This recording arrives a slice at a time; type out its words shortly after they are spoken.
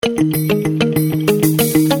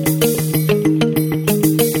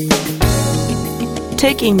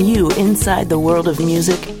taking you inside the world of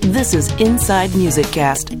music. This is Inside Music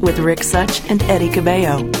Cast with Rick Such and Eddie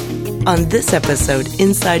Cabello. On this episode,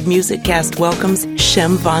 Inside Music Cast welcomes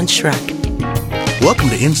Shem Von Schreck. Welcome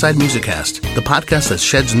to Inside Music Cast, the podcast that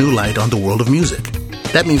sheds new light on the world of music.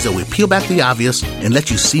 That means that we peel back the obvious and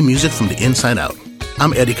let you see music from the inside out.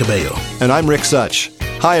 I'm Eddie Cabello. And I'm Rick Such.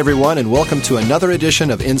 Hi, everyone, and welcome to another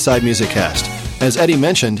edition of Inside Music Cast. As Eddie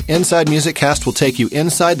mentioned, Inside Music Cast will take you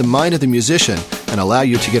inside the mind of the musician and allow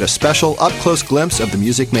you to get a special, up-close glimpse of the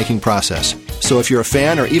music-making process. So if you're a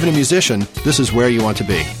fan or even a musician, this is where you want to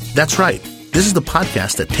be. That's right. This is the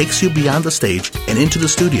podcast that takes you beyond the stage and into the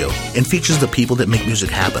studio and features the people that make music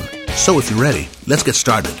happen. So if you're ready, let's get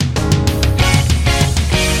started.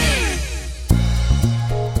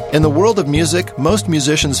 In the world of music, most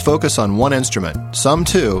musicians focus on one instrument, some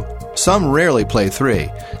two, some rarely play three,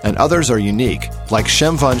 and others are unique, like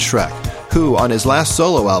Shem Von Schreck, who, on his last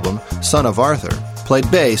solo album, Son of Arthur, played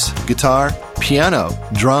bass, guitar, piano,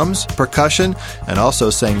 drums, percussion, and also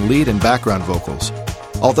sang lead and background vocals.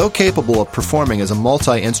 Although capable of performing as a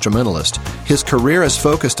multi-instrumentalist, his career is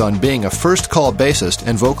focused on being a first-call bassist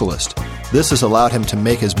and vocalist. This has allowed him to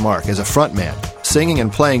make his mark as a frontman, singing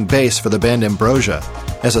and playing bass for the band Ambrosia,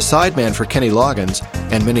 as a sideman for Kenny Loggins,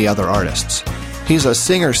 and many other artists. He's a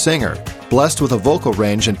singer-singer, blessed with a vocal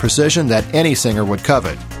range and precision that any singer would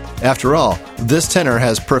covet. After all, this tenor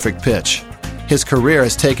has perfect pitch. His career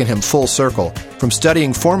has taken him full circle, from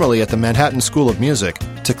studying formally at the Manhattan School of Music,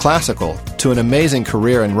 to classical, to an amazing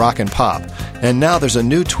career in rock and pop. And now there's a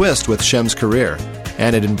new twist with Shem's career,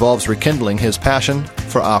 and it involves rekindling his passion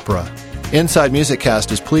for opera. Inside Music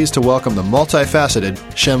Cast is pleased to welcome the multifaceted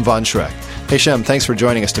Shem Von Schreck. Hey, Shem, thanks for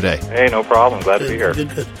joining us today. Hey, no problem. Glad to be here.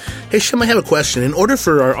 Good. Hey, Shem, I have a question. In order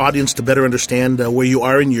for our audience to better understand where you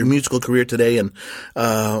are in your musical career today, and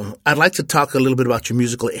I'd like to talk a little bit about your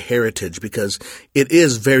musical heritage because it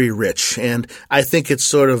is very rich, and I think it's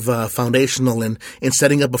sort of foundational in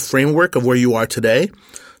setting up a framework of where you are today.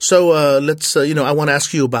 So let's, I want to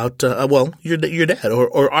ask you about, your dad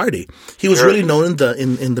or Artie. He was really known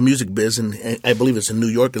in the music biz, and I believe it's in New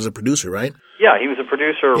York as a producer, right? Yeah, he was a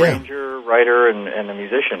producer, arranger, writer, and a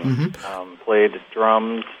musician. Mm-hmm. Played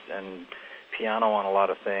drums and piano on a lot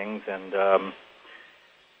of things, and New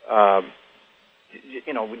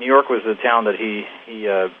York was the town that he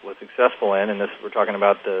was successful in, and this we're talking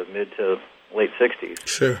about the mid to late '60s.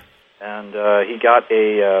 Sure. And he got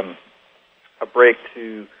a break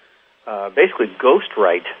to basically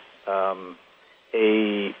ghostwrite an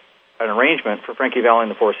arrangement for Frankie Valli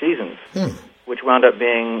and the Four Seasons, which wound up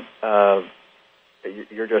being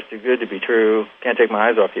 "You're Just Too Good to Be True, Can't Take My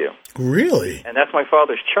Eyes Off You." Really? And that's my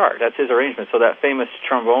father's chart. That's his arrangement. So that famous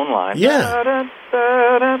trombone line. Yeah.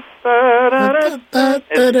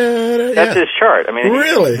 That's his chart. I mean,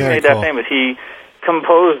 really? He made that famous. He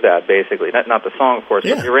composed that basically, not the song, of course,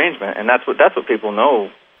 but the arrangement, and that's what people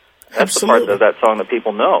know. That's Absolutely. the part of that song that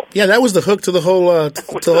people know. Yeah, that was the hook to the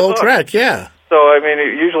whole track. Yeah. So I mean,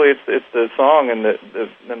 usually it's the song and the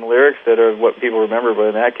lyrics that are what people remember, but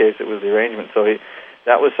in that case, it was the arrangement. So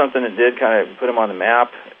that was something that did kind of put him on the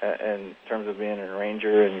map in terms of being an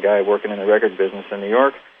arranger and guy working in the record business in New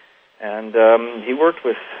York. And he worked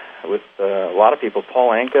with a lot of people,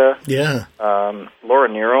 Paul Anka, Laura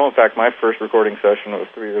Nyro. In fact, my first recording session, I was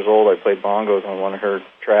 3 years old. I played bongos on one of her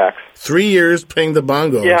tracks. 3 years playing the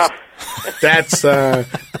bongos. Yeah. That's,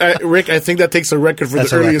 Rick, I think that takes a record for the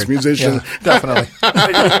earliest musician. Yeah, definitely.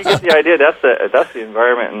 You get the idea. That's the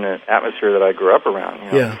environment and the atmosphere that I grew up around.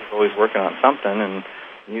 I was always working on something, and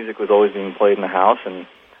music was always being played in the house. And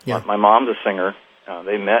my mom's a singer.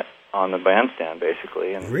 They met on the bandstand,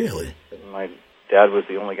 basically. And really? My dad was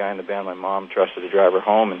the only guy in the band my mom trusted to drive her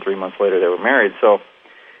home, and 3 months later they were married. So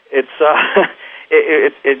it's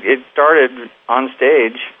it started on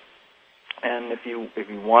stage, and if you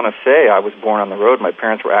want to say, I was born on the road. My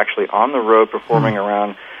parents were actually on the road performing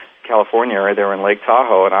around California area. They were in Lake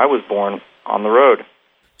Tahoe, and I was born on the road.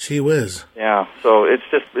 Gee whiz. Yeah, so it's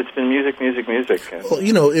been music. Well,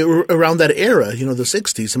 around that era, the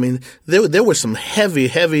 60s, I mean, there was some heavy,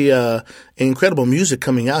 incredible music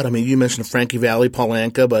coming out. I mean, you mentioned Frankie Valli, Paul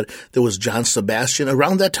Anka, but there was John Sebastian.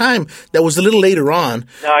 Around that time, that was a little later on.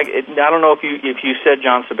 Now, I don't know if you said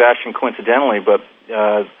John Sebastian coincidentally, but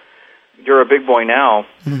You're a Big Boy Now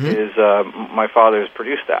is my father has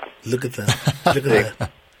produced that. Look at that.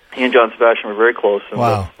 He and John Sebastian were very close. And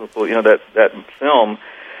wow. That film,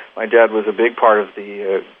 my dad was a big part of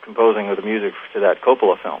the composing of the music to that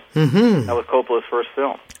Coppola film. Mm-hmm. That was Coppola's first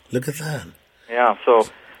film. Look at that. Yeah, so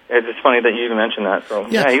it's funny that you even mentioned that. So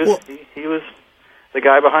he was the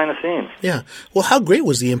guy behind the scenes. Yeah. Well, how great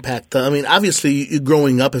was the impact? I mean, obviously, you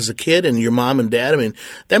growing up as a kid and your mom and dad, I mean,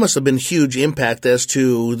 that must have been huge impact as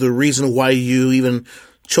to the reason why you even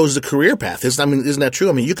chose the career path. Isn't that true?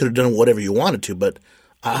 I mean, you could have done whatever you wanted to, but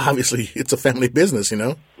obviously, it's a family business, you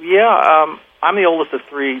know? Yeah. I'm the oldest of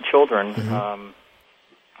three children.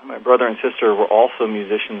 My brother and sister were also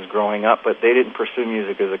musicians growing up, but they didn't pursue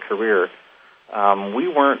music as a career. We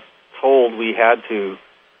weren't told we had to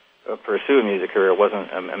pursue a music career. It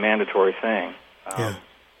wasn't a mandatory thing.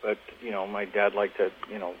 But, my dad liked to,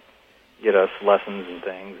 get us lessons and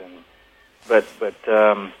things. But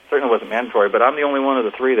certainly wasn't mandatory. But I'm the only one of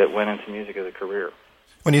the three that went into music as a career.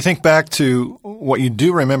 When you think back to what you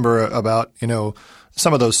do remember about,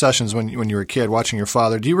 some of those sessions when you were a kid watching your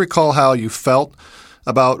father, do you recall how you felt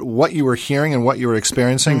about what you were hearing and what you were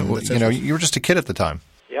experiencing? You were just a kid at the time.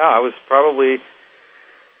 Yeah, I was probably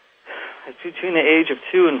between the age of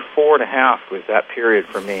 2 and 4.5 was that period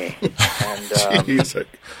for me. And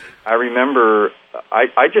I remember,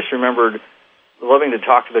 I just remembered loving to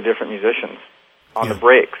talk to the different musicians on the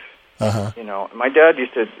breaks. My dad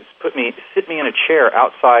used to sit me in a chair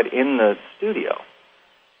outside in the studio.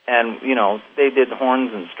 And, they did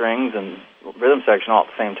horns and strings and rhythm section all at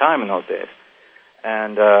the same time in those days.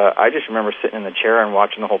 And I just remember sitting in the chair and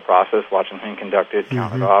watching the whole process, watching him conduct it,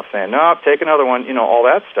 count it off, saying, no, take another one, all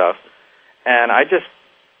that stuff. And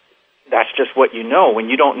that's just what you know when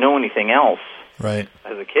you don't know anything else. Right.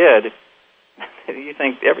 As a kid, you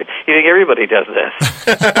think everybody does this.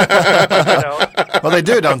 Well, they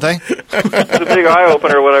do, don't they? It's a big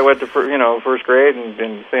eye-opener when I went to first grade and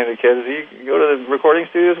saying to kids, you go to the recording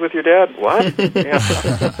studios with your dad? What?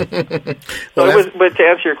 But to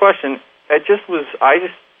answer your question, I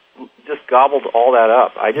just gobbled all that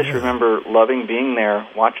up. I just remember loving being there,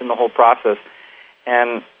 watching the whole process,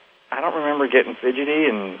 and I don't remember getting fidgety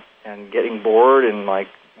and getting bored and like,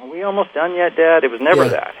 are we almost done yet, Dad? It was never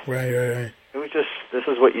that. Right. It was just, this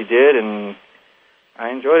is what you did, and I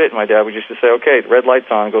enjoyed it. And my dad would used to say, okay, red light's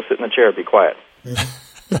on, go sit in the chair, be quiet. And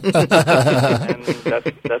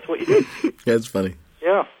that's what you did. Yeah, it's funny.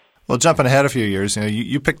 Yeah. Well, jumping ahead a few years,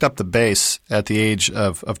 you picked up the bass at the age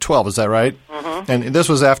of 12, is that right? Mm-hmm. And this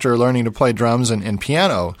was after learning to play drums and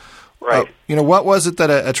piano. Right. What was it that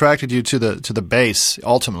attracted you to the bass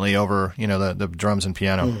ultimately over, the drums and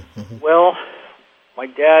piano? Mm-hmm. Well, my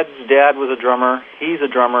dad's dad was a drummer. He's a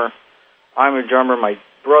drummer. I'm a drummer. My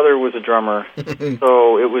brother was a drummer.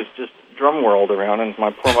 So it was just drum world around, and my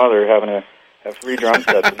poor mother having to have 3 drum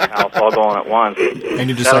sets in the house all going at once. And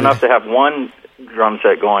you decided not enough to have one drum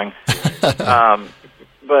set going.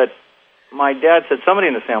 But my dad said somebody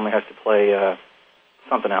in the family has to play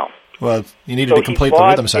something else. Well, you needed to complete the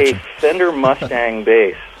rhythm section. So he bought a Fender Mustang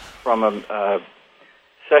bass from a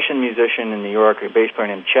session musician in New York, a bass player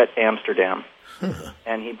named Chet Amsterdam.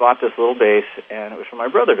 And he bought this little bass, and it was for my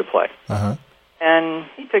brother to play. And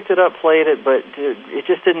he picked it up, played it, but it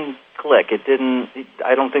just didn't click.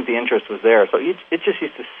 I don't think the interest was there. So it just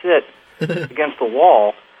used to sit against the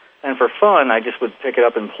wall, and for fun, I just would pick it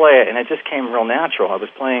up and play it, and it just came real natural. I was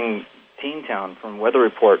playing Teen Town from Weather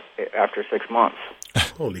Report after 6 months.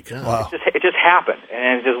 Holy cow! Wow. It just happened,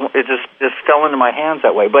 and it just fell into my hands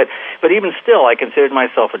that way. But even still, I considered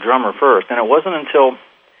myself a drummer first, and it wasn't until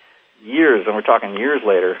years, and we're talking years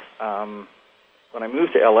later, when I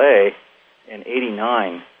moved to L.A. in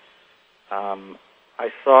 '89, I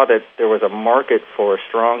saw that there was a market for a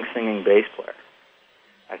strong singing bass player.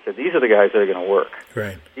 I said, these are the guys that are going to work.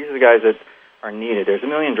 Right. These are the guys that are needed. There's 1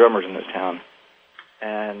 million drummers in this town,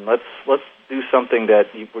 and let's do something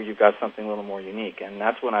where you've got something a little more unique. And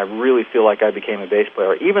that's when I really feel like I became a bass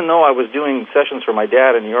player, even though I was doing sessions for my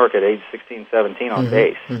dad in New York at age 16, 17 on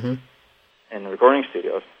bass in the recording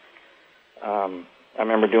studios. I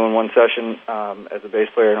remember doing one session as a bass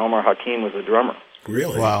player, and Omar Hakim was the drummer.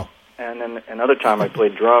 Really? Wow. And then another time I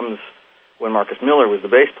played drums when Marcus Miller was the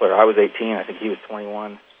bass player. I was 18. I think he was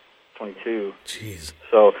 21, 22. Jeez.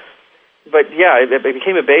 So, but yeah, I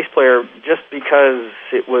became a bass player just because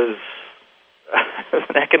it was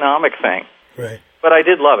an economic thing. Right. But I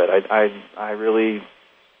did love it. I really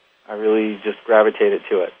just gravitated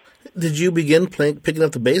to it. Did you begin picking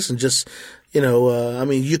up the bass and just, you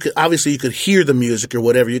could hear the music or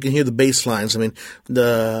whatever. You can hear the bass lines. Tell me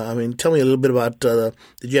a little bit about. Did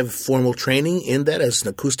you have formal training in that as an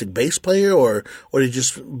acoustic bass player, or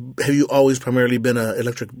have you always primarily been an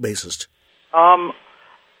electric bassist?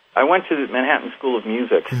 I went to the Manhattan School of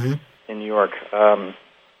Music in New York, and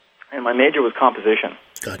my major was composition.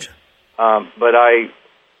 Gotcha. But I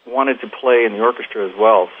wanted to play in the orchestra as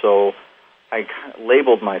well, so I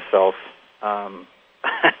labeled myself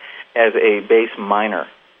as a bass minor.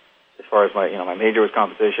 as far as my major was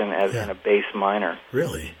composition and a bass minor.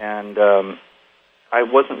 Really? And I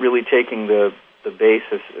wasn't really taking the bass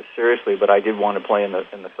as seriously, but I did want to play in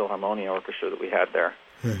the Philharmonia Orchestra that we had there.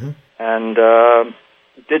 Mm-hmm. And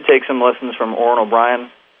did take some lessons from Orrin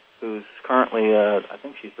O'Brien, who's currently, I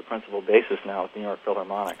think she's the principal bassist now at the New York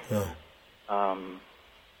Philharmonic. Oh.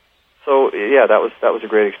 So yeah, that was a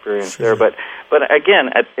great experience there. But again,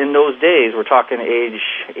 in those days, we're talking age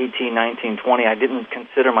 18, 19, 20. I didn't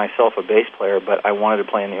consider myself a bass player, but I wanted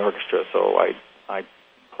to play in the orchestra, so I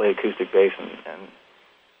played acoustic bass in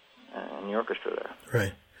the orchestra there.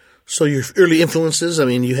 Right. So your early influences, I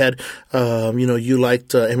mean, you had, you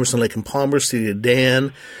liked Emerson, Lake and Palmer, Steely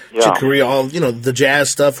Dan, Chick Corea, all, the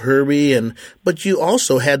jazz stuff, Herbie, but you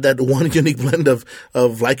also had that one unique blend of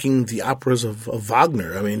liking the operas of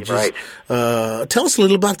Wagner. I mean, just, tell us a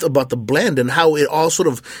little about the blend and how it all sort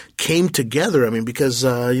of came together. I mean, because,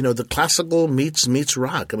 the classical meets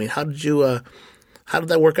rock. I mean, how did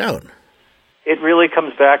that work out? It really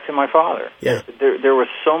comes back to my father. Yeah. There were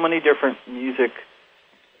so many different music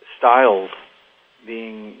styles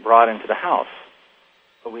being brought into the house.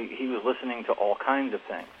 But he was listening to all kinds of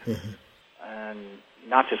things. Mm-hmm. And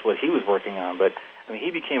not just what he was working on, but I mean,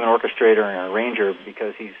 he became an orchestrator and an arranger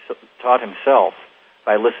because he taught himself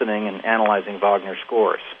by listening and analyzing Wagner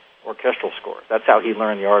scores, orchestral scores. That's how he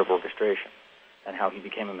learned the art of orchestration and how he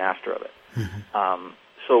became a master of it. Mm-hmm.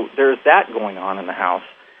 So there's that going on in the house.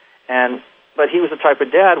 But he was the type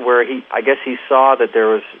of dad where I guess he saw that there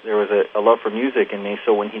was a love for music in me.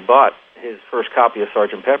 So when he bought his first copy of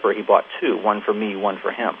Sgt. Pepper, he bought two, one for me, one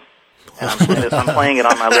for him. And I'm playing it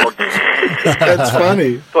on my little. That's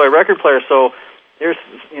funny. So a record player. So there's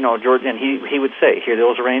George, and he would say, "Hear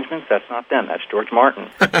those arrangements? That's not them. That's George Martin."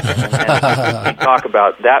 and he'd talk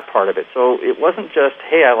about that part of it. So it wasn't just,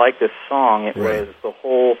 "Hey, I like this song." It was the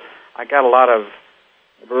whole. I got a lot of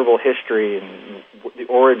verbal history and the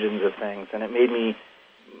origins of things, and it made me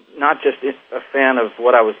not just a fan of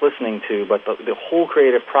what I was listening to, but the whole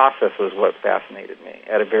creative process was what fascinated me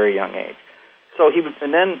at a very young age. So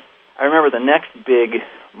and then I remember the next big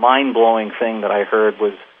mind-blowing thing that I heard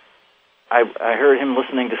was I heard him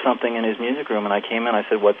listening to something in his music room, and I came in, I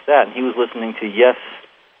said, "What's that?" And he was listening to Yes,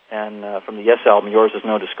 and from the Yes album, "Yours Is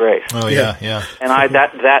No Disgrace." Oh, yeah. And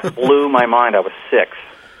that blew my mind. I was 6.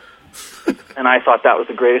 And I thought that was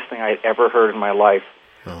the greatest thing I had ever heard in my life.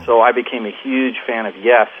 Oh. So I became a huge fan of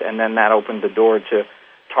Yes, and then that opened the door to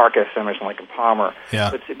Tarkas, Emerson, Lake and Palmer.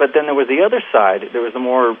 Yeah. But then there was the other side. There was the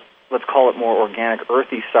more, let's call it more organic,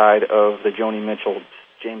 earthy side of the Joni Mitchell,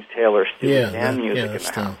 James Taylor, Steely Dan music in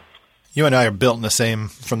the house. You and I are built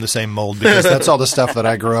from the same mold because that's all the stuff that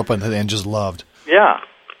I grew up with and just loved. Yeah.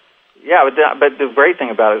 Yeah, but the great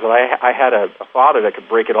thing about it is that I had a father that could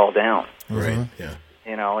break it all down. Right, yeah.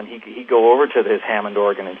 And he'd go over to his Hammond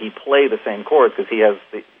organ and he'd play the same chords because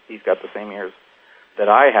he's got the same ears that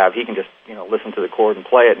I have. He can just listen to the chord and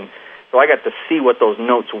play it, and so I got to see what those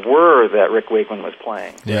notes were that Rick Wakeman was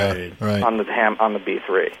playing. Yeah, right. On the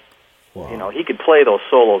B3. Wow. He could play those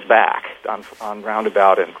solos back on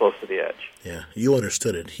Roundabout and Close to the Edge. Yeah, you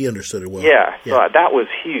understood it. He understood it well. Yeah. So that was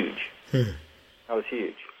huge. That was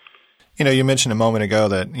huge. You mentioned a moment ago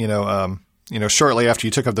that shortly after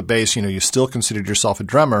you took up the bass, you still considered yourself a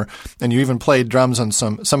drummer, and you even played drums on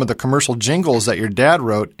some of the commercial jingles that your dad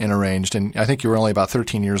wrote and arranged. And I think you were only about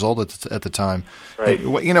 13 years old at the time. Right.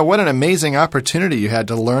 What an amazing opportunity you had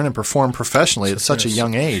to learn and perform professionally at such a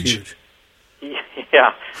young age. Huge.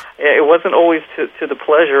 Yeah, it wasn't always to the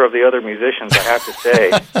pleasure of the other musicians, I have to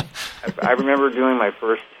say. I remember doing my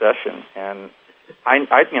first session, and I'm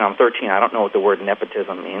 13. I don't know what the word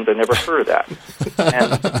nepotism means. I never heard of that.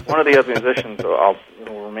 And one of the other musicians, I'll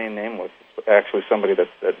remain nameless, actually somebody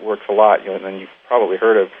that works a lot, and you've probably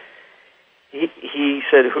heard of. He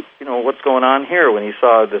said, "What's going on here?" When he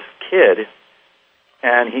saw this kid,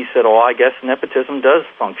 and he said, "Oh, I guess nepotism does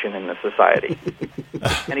function in the society."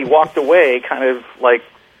 And he walked away, kind of like,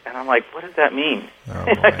 and I'm like, "What does that mean?" Oh,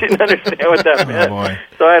 I didn't understand what that meant. Boy.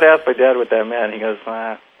 So I had asked my dad what that meant. He goes,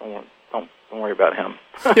 Don't worry about him.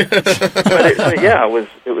 But yeah,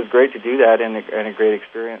 it was great to do that and a great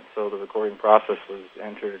experience. So the recording process was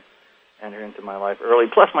entered into my life early.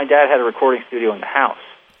 Plus, my dad had a recording studio in the house.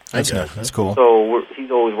 That's cool. So he's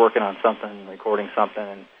always working on something, recording something,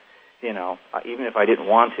 and even if I didn't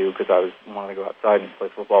want to, because I wanted to go outside and play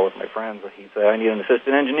football with my friends, he'd say, "I need an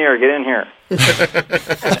assistant engineer. Get in here."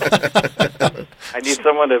 I need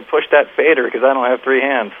someone to push that fader because I don't have 3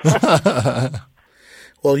 hands.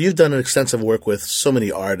 Well, you've done extensive work with so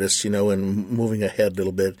many artists, and moving ahead a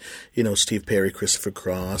little bit, Steve Perry, Christopher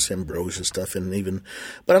Cross, Ambrosia stuff,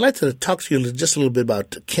 but I'd like to talk to you just a little bit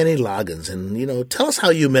about Kenny Loggins, and, tell us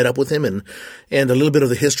how you met up with him and a little bit of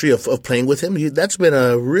the history of playing with him. That's been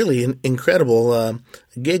a really incredible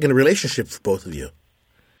gig and relationship for both of you.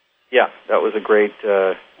 Yeah, that was a great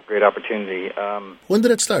opportunity. When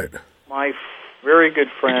did it start? My very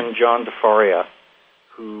good friend, John DeFaria,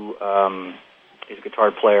 who is a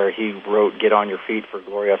guitar player, he wrote "Get on Your Feet" for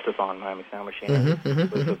Gloria Estefan, Miami Sound Machine. Was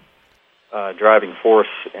the driving force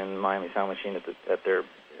in Miami Sound Machine at their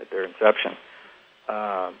inception.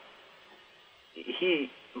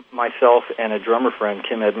 He, myself, and a drummer friend,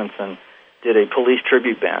 Kim Edmondson, did a Police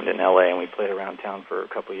tribute band in L.A., and we played around town for a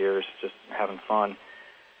couple of years, just having fun.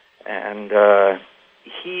 And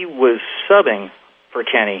he was subbing for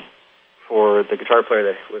Kenny, for the guitar player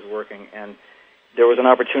that was working, and there was an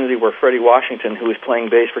opportunity where Freddie Washington, who was playing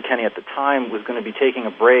bass for Kenny at the time, was going to be taking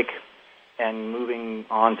a break and moving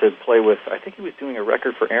on to play with, I think he was doing a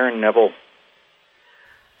record for Aaron Neville,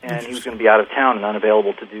 and he was going to be out of town and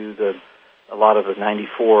unavailable to do a lot of the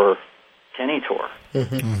 94 Kenny tour.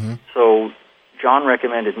 So John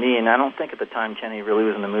recommended me, and I don't think at the time Kenny really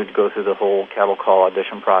was in the mood to go through the whole cattle call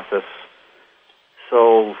audition process.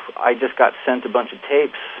 So I just got sent a bunch of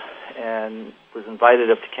tapes and was invited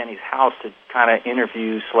up to Kenny's house to kind of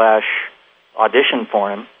interview / audition for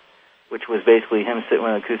him, which was basically him sitting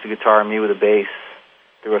with an acoustic guitar and me with a bass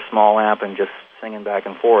through a small amp and just singing back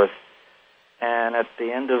and forth. And at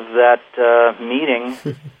the end of that meeting,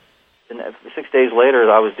 6 days later,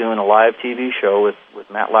 I was doing a live TV show with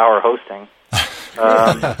Matt Lauer hosting.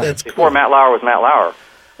 Before cool. Matt Lauer was Matt Lauer.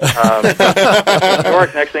 New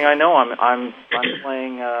York, next thing I know, I'm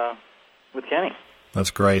playing with Kenny.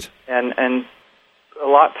 That's great. And a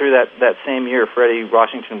lot through that same year, Freddie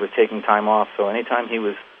Washington was taking time off, so anytime he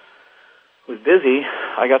was busy,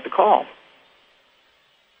 I got the call.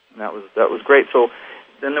 And that was great. So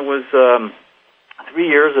then there was 3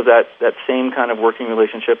 years of that same kind of working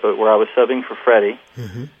relationship where I was subbing for Freddie.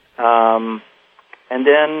 And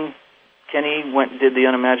then Kenny went and did the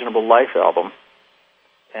Unimaginable Life album,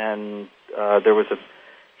 and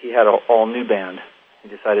he had an all-new band. He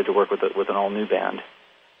decided to work with an all-new band.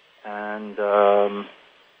 And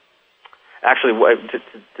actually,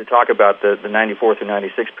 to talk about the 94 through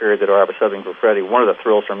 96 period that I was subbing for Freddie, one of the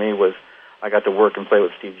thrills for me was I got to work and play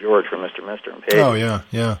with Steve George from Mr. and Page. Oh, yeah,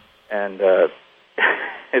 yeah. And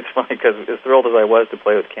it's funny because as thrilled as I was to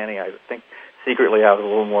play with Kenny, I think secretly I was a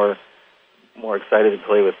little more excited to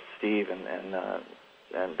play with Steve, and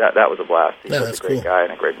that was a blast. He's a great guy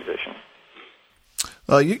and a great musician.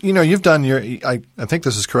 Well, you've done I think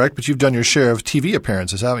this is correct, but you've done your share of TV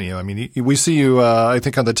appearances, haven't you? I mean, we see you, I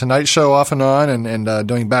think, on The Tonight Show off and on, and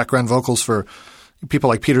doing background vocals for people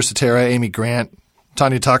like Peter Cetera, Amy Grant,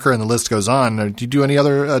 Tanya Tucker, and the list goes on. Do you do any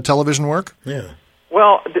other television work? Yeah.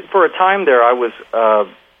 Well, for a time there, I was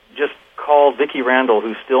just called Vicki Randall,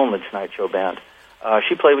 who's still in The Tonight Show band.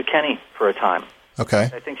 She played with Kenny for a time. Okay.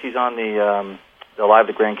 I think she's on the Live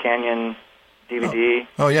at Grand Canyon DVD.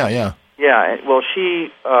 Oh yeah, yeah. Yeah, well,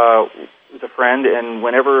 she was a friend, and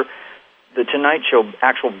whenever the Tonight Show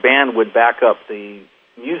actual band would back up the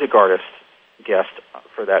music artist guest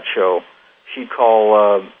for that show, she'd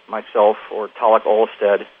call myself or Talek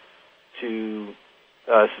Olsted to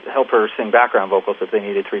help her sing background vocals if they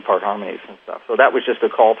needed 3-part harmonies and stuff. So that was just a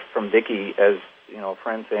call from Vicki as, a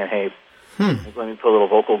friend saying, hey, let me put a little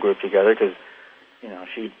vocal group together, because,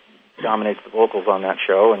 she dominates the vocals on that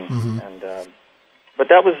show, but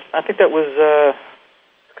I think that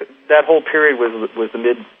whole period was the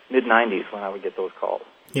mid 90s when I would get those calls.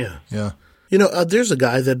 Yeah. Yeah. There's a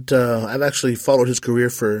guy that I've actually followed his career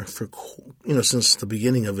for since the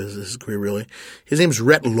beginning of his career, really. His name's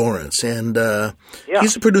Rhett Lawrence, and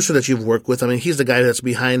he's the producer that you've worked with. I mean, he's the guy that's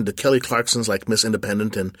behind the Kelly Clarkson's like Miss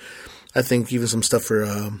Independent, and I think even some stuff for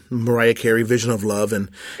Mariah Carey, Vision of Love, and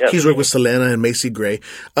he's worked with Selena and Macy Gray.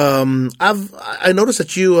 I noticed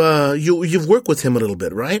that you've worked with him a little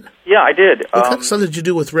bit, right? Yeah, I did. What kind of stuff did you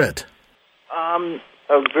do with Rhett? A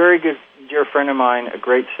very good dear friend of mine, a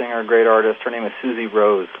great singer, a great artist. Her name is Susie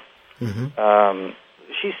Rose.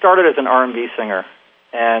 She started as an R&B singer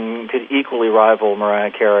and could equally rival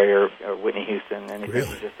Mariah Carey or Whitney Houston, and she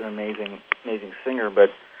was just an amazing singer.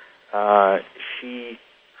 But she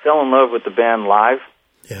fell in love with the band live,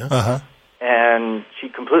 and she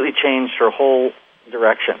completely changed her whole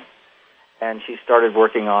direction. And she started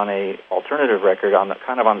working on a alternative record on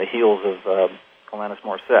the heels of Alanis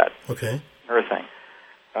Morissette. Okay, her thing.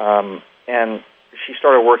 And she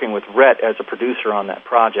started working with Rhett as a producer on that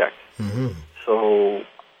project. So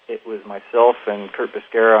it was myself and Kurt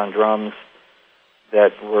Biscara on drums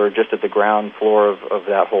that were just at the ground floor of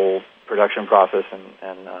that whole production process,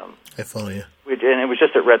 and I follow you. And it was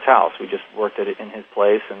just at Rhett's house. We just worked at it in his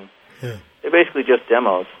place, and they basically just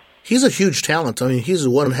demos. He's a huge talent. I mean, he's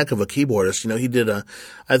one heck of a keyboardist. He did,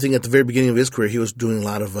 I think at the very beginning of his career, he was doing a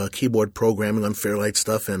lot of keyboard programming on Fairlight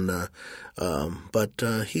stuff, but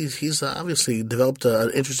he's obviously developed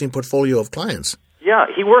an interesting portfolio of clients. Yeah,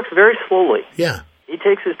 he works very slowly. Yeah. He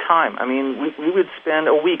takes his time. I mean, we would spend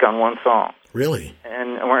a week on one song. Really?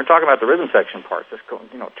 And we're talking about the rhythm section part, just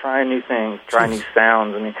trying new things, trying new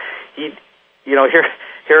sounds. I mean,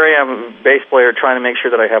 here I am, bass player, trying to make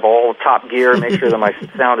sure that I have all top gear, make sure that my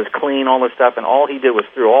sound is clean, all this stuff, and all he did was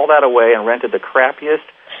threw all that away and rented the crappiest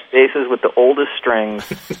basses with the oldest strings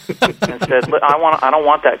and said, I don't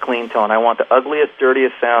want that clean tone. I want the ugliest,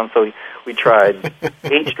 dirtiest sound. So we tried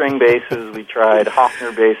 8-string basses. We tried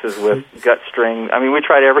Hofner basses with gut string. I mean, we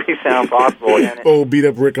tried every sound possible. And beat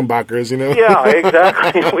up Rickenbackers, Yeah,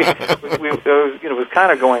 exactly. It was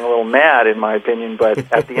kind of going a little mad, in my opinion. But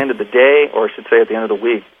at the end of the day, or I should say at the end of the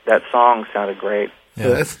week, that song sounded great.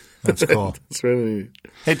 Yeah, that's cool. That's really neat.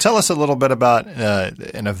 Hey, tell us a little bit about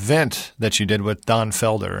an event that you did with Don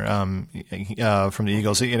Felder from the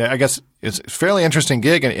Eagles. I guess it's a fairly interesting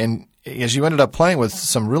gig, and as you ended up playing with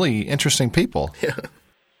some really interesting people.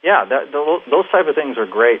 Yeah, those type of things are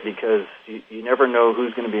great because you never know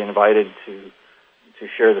who's going to be invited to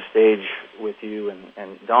share the stage with you.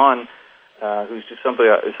 And Don, who's just somebody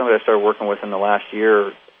I started working with in the last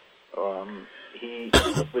year. He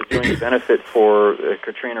was doing a benefit for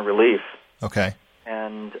Katrina relief. Okay.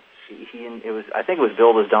 And I think it was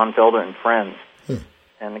billed as Don Felder and Friends.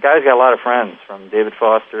 And the guy's got a lot of friends, from David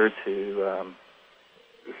Foster to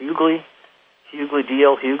Hughley,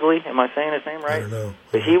 D.L. Hughley. Am I saying his name right? I don't know.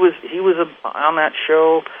 But he was on that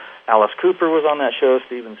show. Alice Cooper was on that show.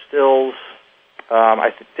 Stephen Stills.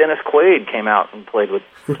 Dennis Quaid came out and played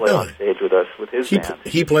on stage with us with his band.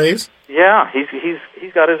 He plays? Yeah,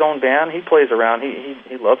 he's got his own band. He plays around.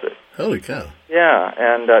 He loves it. Holy cow! Yeah,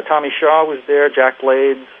 and Tommy Shaw was there. Jack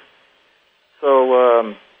Blades.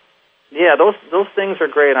 So those things are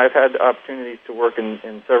great. I've had opportunities to work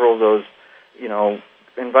in several of those.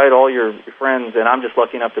 Invite all your friends, and I'm just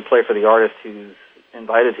lucky enough to play for the artist who's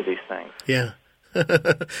invited to these things. Yeah.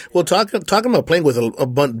 Well, talking about playing with a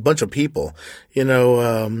bunch of people,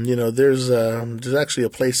 there's actually a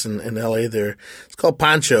place in LA there. It's called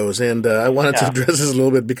Ponchos, and I wanted to address this a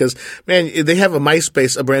little bit because, man, they have a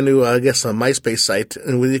brand new, a MySpace site,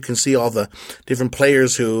 and where you can see all the different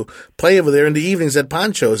players who play over there in the evenings at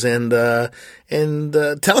Ponchos, and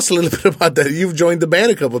tell us a little bit about that. You've joined the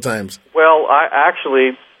band a couple of times. Well,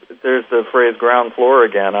 there's the phrase ground floor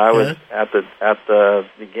again. I was at the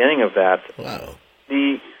beginning of that. Wow.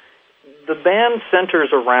 The band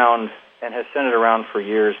centers around, and has centered around for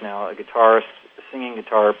years now, a guitarist, a singing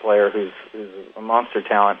guitar player who's a monster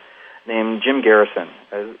talent named Jim Garrison.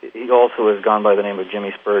 He also has gone by the name of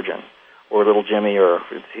Jimmy Spurgeon, or Little Jimmy,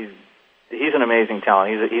 he's an amazing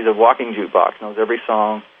talent. He's a walking jukebox, knows every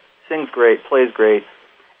song, sings great, plays great,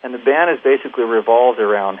 and the band is basically revolved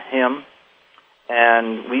around him.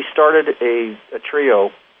 And we started a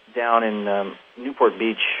trio down in Newport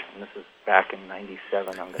Beach, and this is back in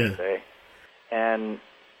 '97, I'm going to say. And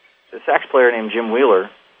the sax player named Jim Wheeler,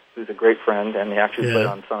 who's a great friend, and he actually played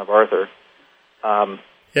on Son of Arthur.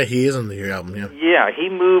 He is on your album, yeah. Yeah, he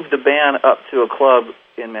moved the band up to a club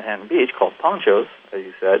in Manhattan Beach called Ponchos, as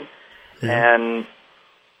you said. Yeah. And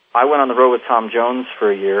I went on the road with Tom Jones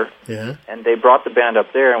for a year, and they brought the band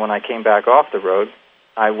up there, and when I came back off the road,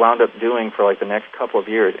 I wound up doing for like the next couple of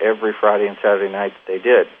years every Friday and Saturday night that they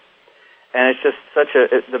did. And it's just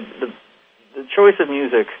the choice of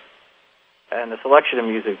music and the selection of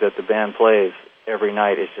music that the band plays every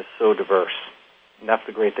night is just so diverse. And that's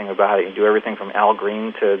the great thing about it. You do everything from Al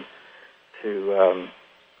Green to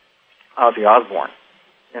Ozzy Osbourne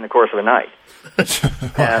in the course of a night.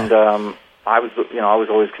 And I was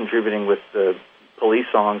always contributing with the Police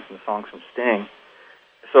songs and the songs from Sting.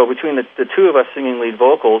 So between the two of us singing lead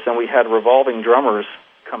vocals, and we had revolving drummers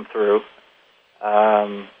come through,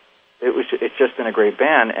 it's just been a great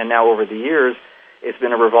band. And now over the years, it's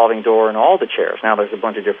been a revolving door in all the chairs. Now there's a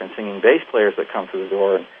bunch of different singing bass players that come through the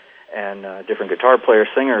door, and different guitar players,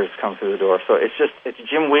 singers come through the door. So it's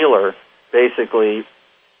Jim Wheeler, basically,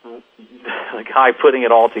 the guy putting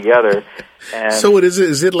it all together. And so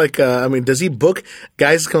is it like does he book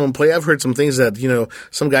guys to come and play? I've heard some things that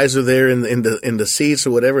some guys are there in the seats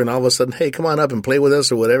or whatever, and all of a sudden, hey, come on up and play with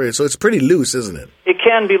us or whatever. So it's pretty loose, isn't it? It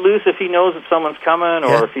can be loose if he knows that someone's coming,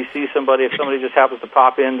 or if he sees somebody. If somebody just happens to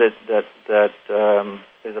pop in that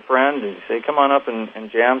is a friend, and you say, come on up and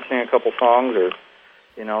jam, sing a couple songs, or,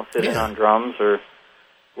 sit in on drums, or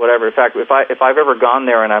whatever. In fact, if I've ever gone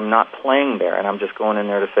there and I'm not playing there, and I'm just going in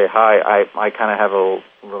there to say hi, I kind of have a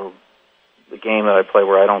little game that I play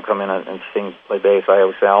where I don't come in and play bass. I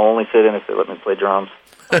always say, I'll only sit in if they let me play drums.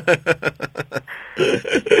 Because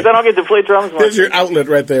I don't get to play drums much. There's your outlet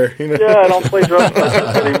right there. Yeah, I don't play drums much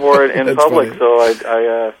anymore in public, funny. So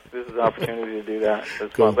I this is an opportunity to do that.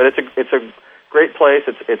 It's cool. Fun. But it's a great place.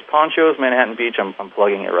 It's Ponchos, Manhattan Beach. I'm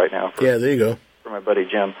plugging it right now. There you go. For my buddy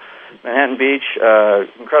Jim. Manhattan Beach,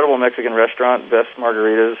 incredible Mexican restaurant, best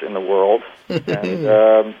margaritas in the world,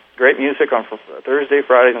 and great music on Thursday,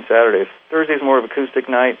 Fridays, and Saturdays. Thursday's more of acoustic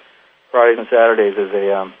night. Fridays and Saturdays is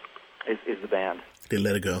the band. They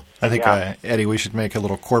let it go. I think, Eddie, we should make a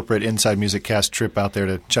little corporate Inside Music Cast trip out there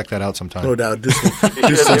to check that out sometime. No doubt. Do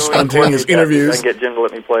some spontaneous interviews. I can get Jim to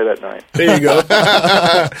let me play that night. There you go.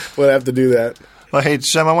 We'll have to do that. Well, hey,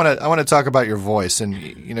 Shem, I want to talk about your voice, and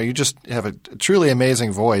you just have a truly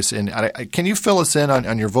amazing voice. And can you fill us in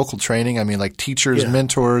on your vocal training? I mean, like teachers,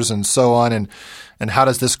 mentors, and so on, and how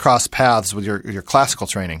does this cross paths with your classical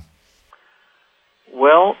training?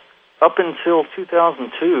 Well, up until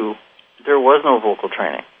 2002, there was no vocal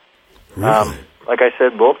training. Really? Like I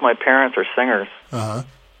said, both my parents are singers. Uh-huh.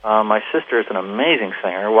 My sister is an amazing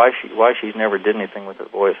singer. Why she's never did anything with her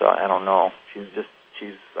voice, I don't know.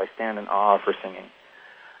 I stand in awe of her singing.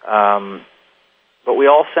 But we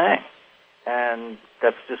all sang, and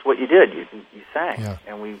that's just what you did. You sang,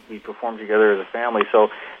 and we performed together as a family. So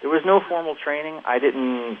there was no formal training. I just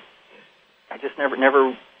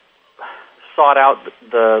never sought out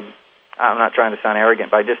I'm not trying to sound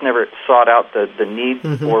arrogant, but I just never sought out the need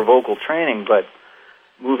for vocal training. But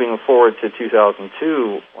moving forward to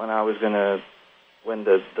 2002, when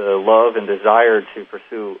the love and desire to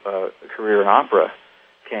pursue a career in opera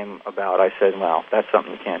came about, I said, well, that's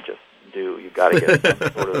something you can't just do. You've got to get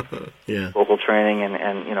some sort of vocal training,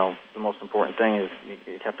 and the most important thing is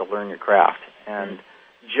you have to learn your craft. And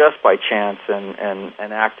just by chance and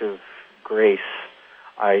an act of grace,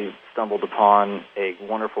 I stumbled upon a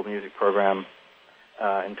wonderful music program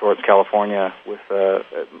in Torrance, California, with a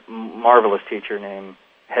marvelous teacher named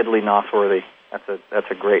Hedley Nosworthy. That's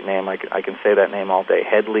a great name. I can say that name all day.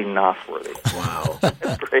 Hedley Nosworthy. Wow.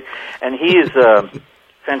 That's great. And he is a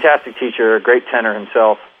fantastic teacher, a great tenor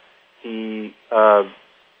himself. He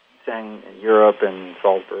sang in Europe and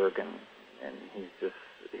Salzburg, and he's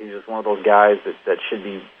just one of those guys that should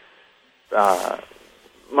be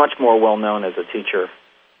much more well known as a teacher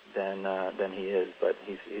than he is. But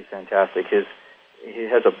he's fantastic. He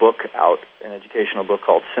has a book out, an educational book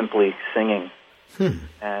called Simply Singing.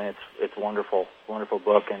 And it's wonderful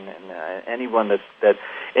book, and anyone that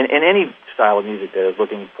in any style of music that is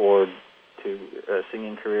looking forward to a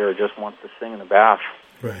singing career or just wants to sing in the bath,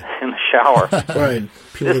 in the shower,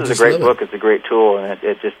 this is a great book. It's a great tool, and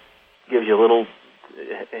it just gives you little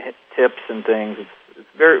tips and things. It's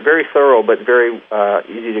very, very thorough, but very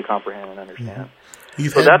easy to comprehend and understand.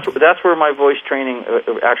 That's where my voice training,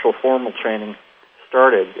 actual formal training,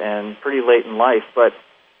 started, and pretty late in life, but.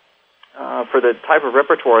 For the type of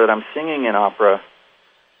repertoire that I'm singing in opera,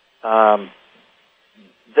 the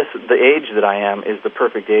age that I am is the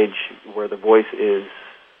perfect age where the voice is,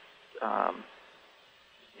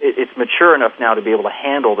 it's mature enough now to be able to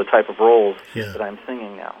handle the type of roles that I'm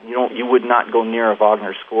singing now. You would not go near a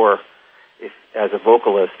Wagner score as a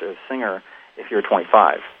vocalist, as a singer, if you're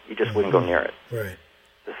 25. You just wouldn't go near it. Right.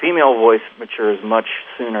 The female voice matures much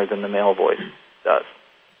sooner than the male voice does.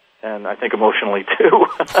 And I think emotionally too.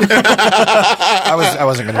 I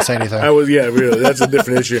wasn't going to say anything. Really. That's a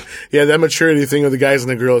different issue. Yeah, that maturity thing with the guys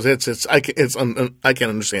and the girls. I can't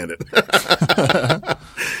understand it.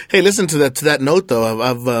 Hey, listen to that note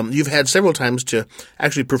though. You've had several times to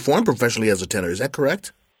actually perform professionally as a tenor. Is that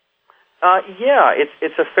correct? Yeah,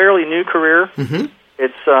 it's a fairly new career. Mm-hmm.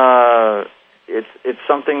 It's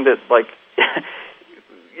something that like.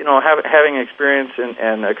 Having experience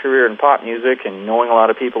and a career in pop music and knowing a lot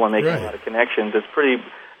of people and making a lot of connections, it's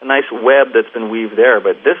a nice web that's been weaved there.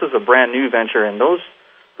 But this is a brand new venture, and those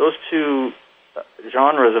two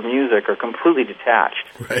genres of music are completely detached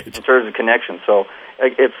in terms of connections. So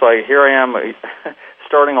it's like here I am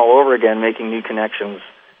starting all over again, making new connections,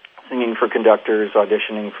 singing for conductors,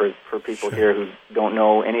 auditioning for people here who don't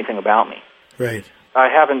know anything about me. Right. I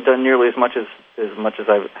haven't done nearly as much as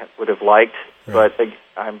I would have liked, but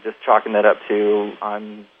I'm just chalking that up to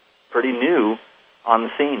I'm pretty new on the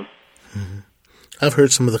scene. Mm-hmm. I've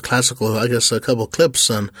heard some of the classical, I guess a couple of clips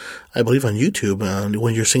I believe on YouTube,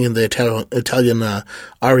 when you're singing the Italian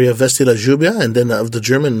aria Vesti la Giubia, and then of the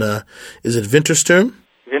German, is it Wintersturm?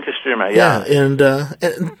 instrument, yeah. And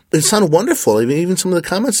it sounded wonderful. I mean, even some of the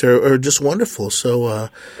comments there are just wonderful. So,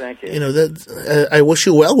 thank you. You know, I wish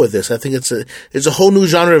you well with this. I think it's a whole new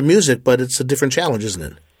genre of music, but it's a different challenge, isn't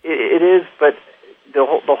it? It is, but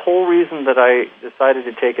the whole reason that I decided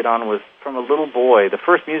to take it on was from a little boy. The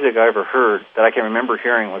first music I ever heard that I can remember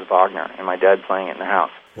hearing was Wagner, and my dad playing it in the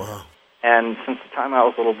house. Wow. And since the time I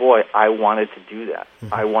was a little boy, I wanted to do that.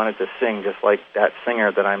 Mm-hmm. I wanted to sing just like that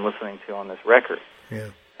singer that I'm listening to on this record.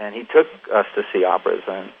 Yeah. And he took us to see operas,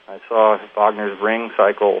 and I saw Wagner's Ring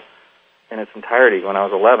cycle in its entirety when I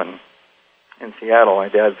was 11 in Seattle. My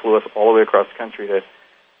dad flew us all the way across the country to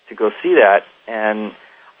go see that, and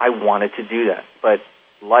I wanted to do that. But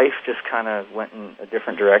life just kind of went in a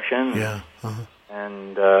different direction. Yeah. Uh-huh.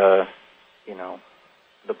 And, you know,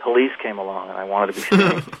 the police came along, and I wanted to be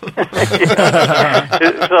singing.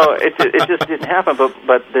 So it just didn't happen.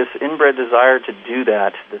 But this inbred desire to do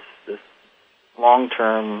that, this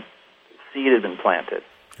long-term seed had been planted.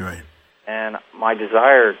 Right. And my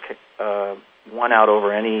desire won out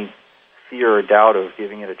over any fear or doubt of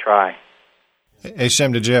giving it a try. Hey,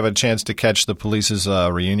 Shem, did you have a chance to catch the Police's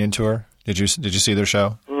reunion tour? Did you see their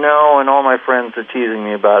show? No, and all my friends are teasing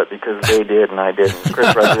me about it because they did and I didn't.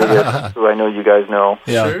 Chris Rodriguez, who I know you guys know,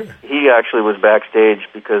 yeah. He actually was backstage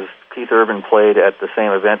because Keith Urban played at the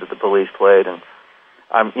same event that the Police played, and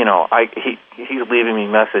he's leaving me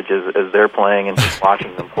messages as they're playing and just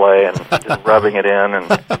watching them play and just rubbing it in,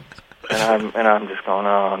 and I'm just going,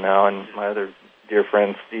 oh no. And my other dear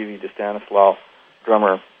friend Stevie DeStanislaw,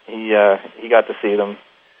 drummer, he got to see them,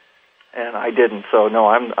 and I didn't. So no,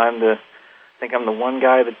 I think I'm the one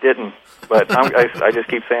guy that didn't. But I just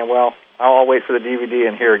keep saying, well, I'll wait for the DVD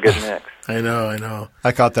and hear a good mix. I know.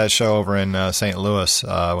 I caught that show over in St. Louis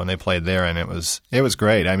when they played there, and it was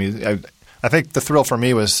great. I mean, I think the thrill for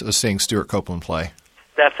me was seeing Stuart Copeland play.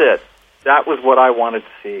 That's it. That was what I wanted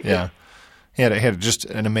to see. Yeah. He had just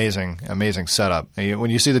an amazing setup. When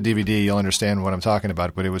you see the DVD, you'll understand what I'm talking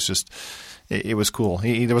about, but it was just it was cool.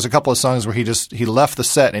 There was a couple of songs where he left the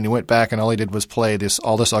set and he went back and all he did was play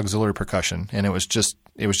all this auxiliary percussion, and it was just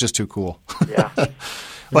too cool. Yeah.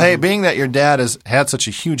 Well, hey, being that your dad has had such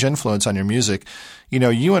a huge influence on your music,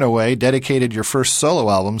 you in a way dedicated your first solo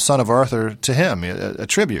album, Son of Arthur, to him, a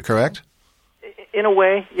tribute, correct? In a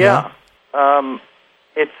way, yeah.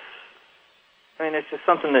 It's just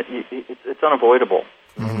something that it's unavoidable.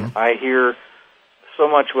 Mm-hmm. I hear so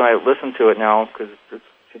much when I listen to it now, because it's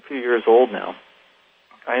a few years old now.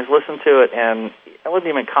 I just listen to it, and I wasn't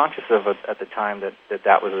even conscious of it at the time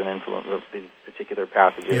that was an influence of these particular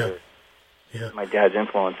passages. Yeah. My dad's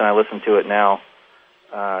influence, and I listen to it now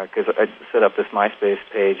because I set up this MySpace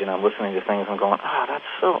page, and I'm listening to things, and I'm going, that's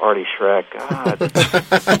so Artie Schreck.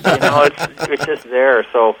 It's just there.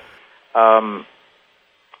 So,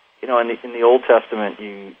 in the Old Testament,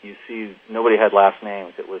 you see nobody had last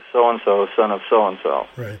names. It was so-and-so, son of so-and-so,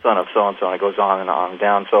 right. Son of so-and-so, and it goes on and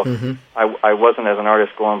down. So mm-hmm. I wasn't, as an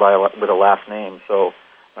artist, going by with a last name. So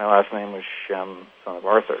my last name was Shem, son of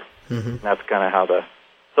Arthur. Mm-hmm. And that's kind of how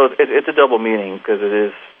So it's a double meaning because it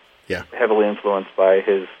is heavily influenced by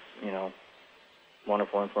his,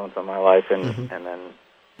 wonderful influence on my life and then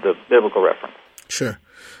the biblical reference. Sure.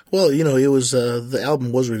 Well, it was the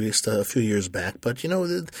album was released a few years back, but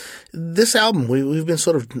this album we've been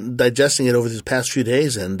sort of digesting it over these past few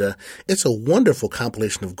days, and it's a wonderful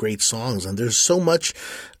compilation of great songs, and there's so much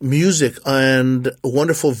music and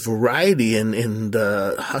wonderful variety and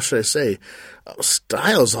how should I say,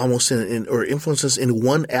 styles almost or influences in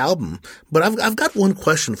one album. But I've got one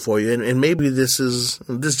question for you, and maybe this is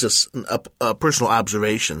just a personal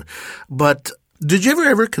observation, but did you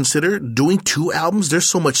ever consider doing two albums? There's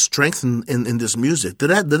so much strength in this music. Did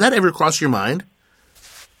that ever cross your mind?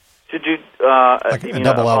 To do like a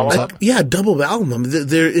double album? Yeah, double album. I mean,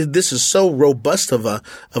 this is so robust of a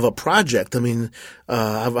project. I mean,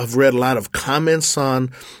 I've read a lot of comments on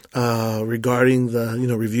regarding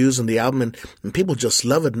the reviews on the album, and people just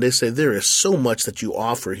love it, and they say there is so much that you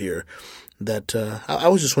offer here that I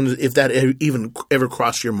was just wondering if that even ever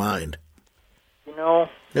crossed your mind. No.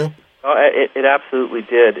 No. It absolutely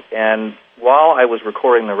did. And while I was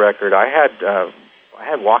recording the record, I had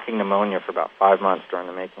walking pneumonia for about 5 months during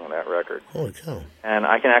the making of that record. Holy cow! And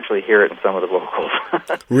I can actually hear it in some of the vocals.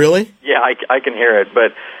 Really? Yeah, I can hear it.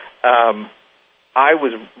 But I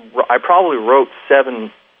probably wrote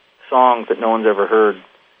 7 songs that no one's ever heard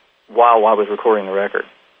while I was recording the record,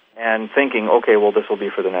 and thinking, okay, well, these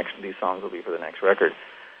songs will be for the next record.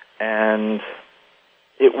 And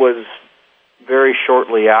it was very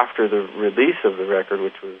shortly after the release of the record,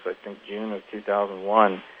 which was, I think, June of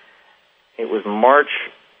 2001, it was March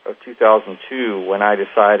of 2002 when I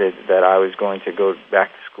decided that I was going to go back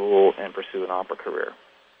to school and pursue an opera career.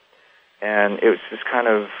 And it was just kind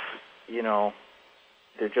of,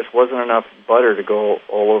 there just wasn't enough butter to go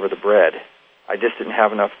all over the bread. I just didn't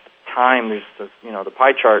have enough time. The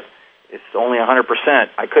pie chart is only 100%.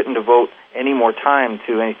 I couldn't devote any more time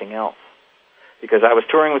to anything else because I was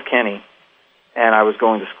touring with Kenny and I was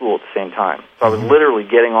going to school at the same time. So I was literally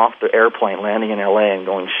getting off the airplane, landing in L.A., and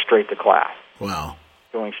going straight to class. Wow.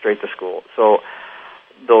 Going straight to school. So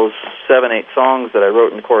those 7-8 songs that I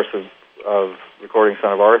wrote in the course of recording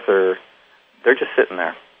Son of Arthur, they're just sitting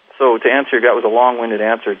there. So to answer, that was a long-winded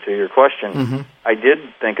answer to your question. I did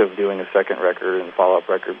think of doing a second record and a follow-up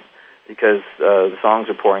record because the songs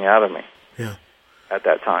are pouring out of me at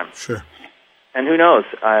that time. Sure. And who knows?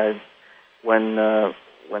 When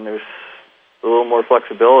there's a little more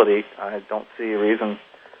flexibility, I don't see a reason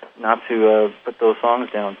not to put those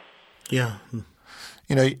songs down. Yeah.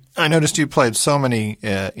 I noticed you played so many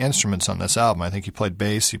instruments on this album. I think you played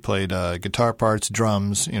bass, you played guitar parts,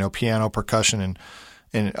 drums, piano, percussion,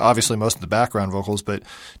 and obviously most of the background vocals. But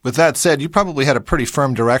with that said, you probably had a pretty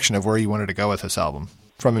firm direction of where you wanted to go with this album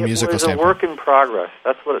from a musical standpoint. It was a work in progress.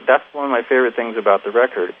 That's one of my favorite things about the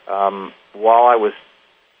record. While I was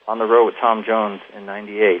on the road with Tom Jones in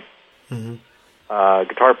 '98, a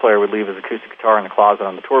guitar player would leave his acoustic guitar in the closet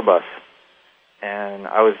on the tour bus. And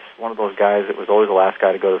I was one of those guys that was always the last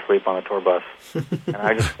guy to go to sleep on the tour bus. And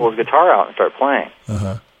I just pulled his guitar out and started playing.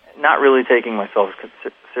 Not really taking myself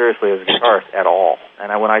seriously as a guitarist at all.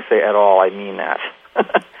 And when I say at all, I mean that.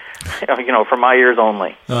 For my ears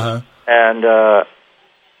only. And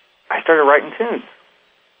I started writing tunes.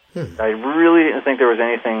 I really didn't think there was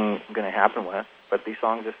anything going to happen with, but these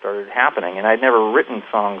songs just started happening. And I'd never written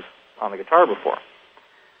songs on the guitar before.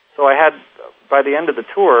 So I had, by the end of the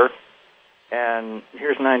tour, and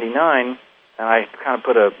here's '99, and I kind of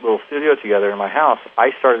put a little studio together in my house.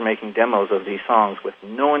 I started making demos of these songs with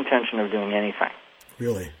no intention of doing anything.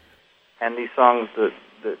 Really? And these songs, the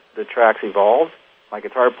tracks evolved. My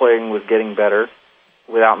guitar playing was getting better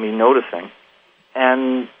without me noticing.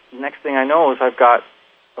 And next thing I know is I've got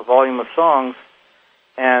a volume of songs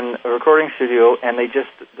and a recording studio, and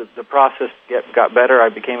the process got better.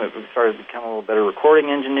 Started to become a little better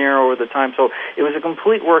recording engineer over the time. So it was a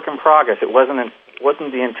complete work in progress. It wasn't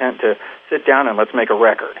the intent to sit down and let's make a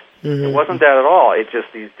record. It wasn't that at all. It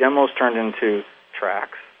just, these demos turned into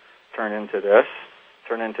tracks, turned into this,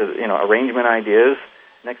 turned into arrangement ideas.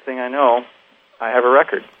 Next thing I know, I have a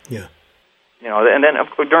record. Yeah. And then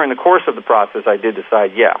during the course of the process, I did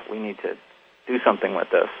decide, we need to do something with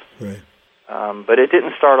this. Right. But it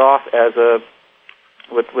didn't start off as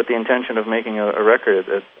with the intention of making a record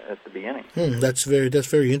at the beginning. That's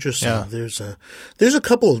very interesting. Yeah. There's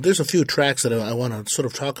a few tracks that I want to sort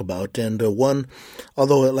of talk about, and one,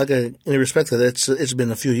 although in respect to that, it's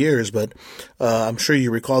been a few years, but I'm sure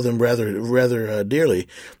you recall them rather dearly.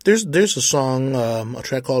 There's a song, a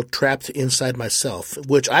track called "Trapped Inside Myself,"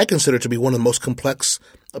 which I consider to be one of the most complex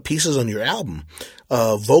pieces on your album.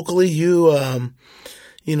 Vocally,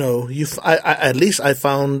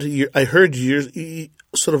 I heard you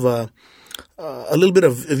sort of a little bit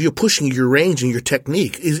of you pushing your range and your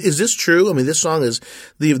technique. Is this true? I mean, this song is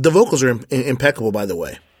the vocals are impeccable, by the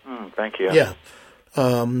way. Thank you. Yeah.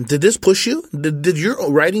 Did this push you? Did your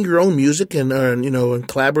writing your own music and and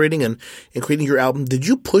collaborating and creating your album? Did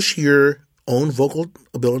you push your own vocal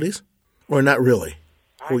abilities, or not really?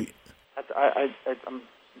 I'm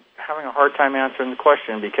having a hard time answering the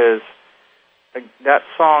question because that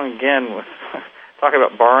song, again, was talking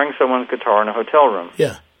about borrowing someone's guitar in a hotel room.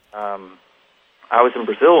 Yeah. I was in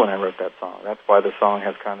Brazil when I wrote that song. That's why the song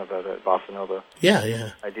has kind of a bossa nova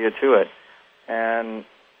idea to it. And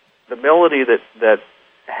the melody that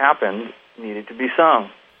happened needed to be sung.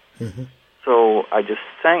 So I just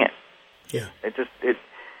sang it. Yeah.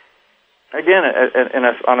 Again,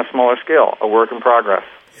 on a smaller scale, a work in progress.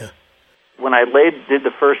 Yeah. When I did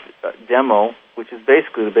the first demo, which is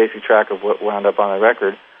basically the basic track of what wound up on the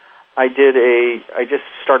record, I just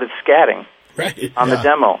started scatting on the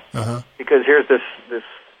demo because here's this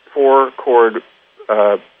 4-chord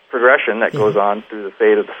progression that goes on through the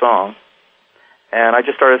fade of the song, and I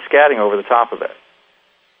just started scatting over the top of it.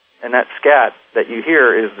 And that scat that you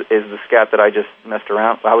hear is the scat that I just messed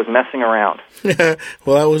around. I was messing around.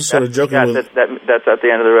 Well, I was sort of joking with that's at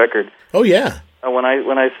the end of the record. Oh yeah. When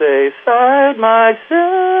I say "side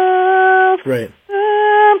myself," right,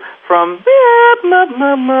 from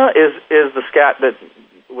is the scat that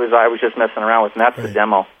I was just messing around with, and that's the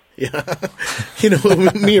demo. Yeah.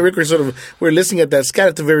 Me and Rick were listening at that scat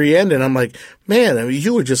at the very end, and I'm like, man, I mean,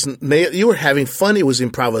 you were having fun. It was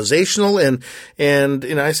improvisational, and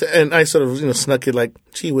I sort of snuck it like,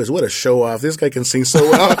 gee whiz, what a show off. This guy can sing so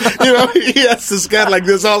well. He has to scat like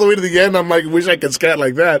this all the way to the end. I'm like, wish I could scat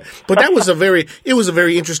like that. But it was a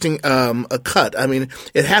very interesting a cut. I mean,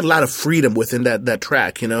 it had a lot of freedom within that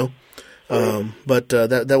track, But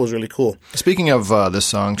that was really cool. Speaking of this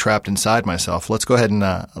song, Trapped Inside Myself, let's go ahead and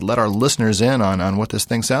let our listeners in on what this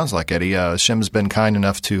thing sounds like, Eddie. Shem's been kind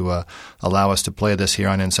enough to allow us to play this here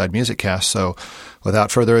on Inside Music Cast. So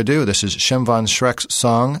without further ado, this is Shem Von Schreck's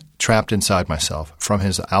song, Trapped Inside Myself, from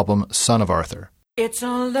his album Son of Arthur. It's a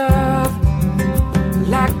love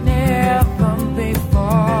like never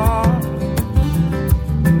before,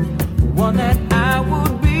 one that I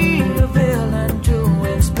would be a villain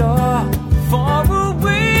to explore. For a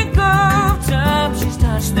week of time she's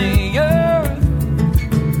touched the earth,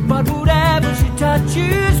 but whatever she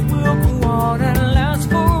touches will go on and last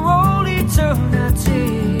for all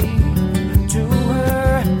eternity. To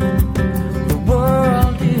her, the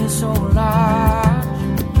world is so large,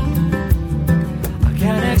 I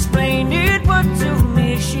can't explain it, but to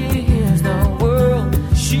me she is the world.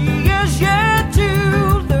 She is yet to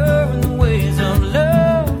learn the ways of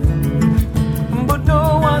love, but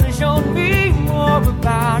no one has shown me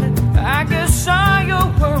about it. I guess I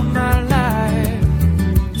owe my life.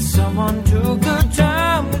 Someone took the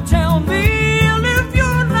time to tell me, live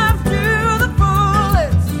your life to the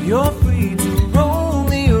fullest. You're free to roam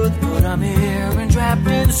the earth, but I'm here and trapped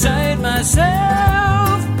inside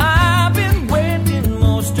myself. I've been waiting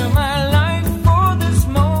most of my life for this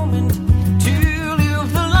moment to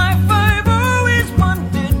live the life I've always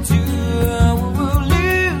wanted to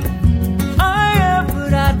live. I am,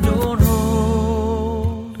 but I don't know.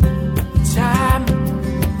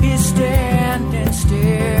 Standing still,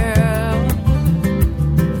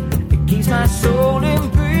 it keeps my soul in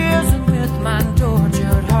prison with my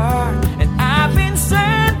tortured heart, and I've been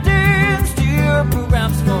sentenced here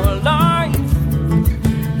perhaps for life,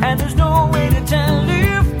 and there's no way to tell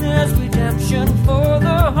if there's redemption for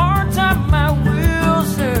the hard time I will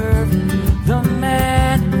serve the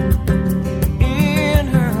man in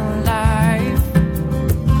her life.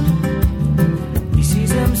 He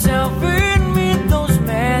sees himself in me those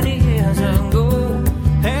many years ago,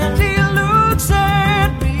 and he looks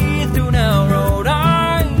at me through narrowed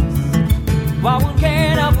eyes. Why one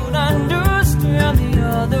can't help but understand the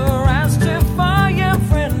other as to if I am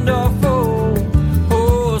friend or foe.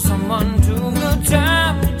 Oh, someone took the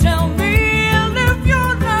time to tell me, live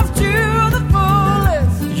your life to the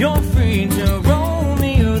fullest. You're free to roam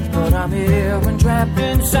the earth, but I'm here and trapped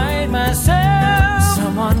inside myself.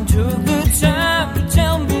 Someone took the time to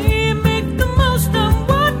tell me, make the most of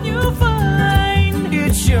what you find.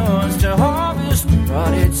 It's yours to harvest,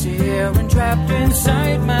 but it's here and trapped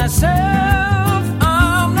inside myself.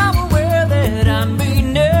 I'm now aware that I may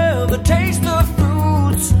never taste the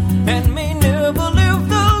fruits, and may never live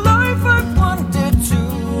the life I wanted to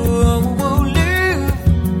live.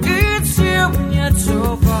 It's here and yet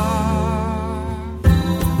so far.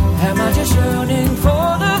 Am I just yearning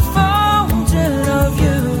for the fountain of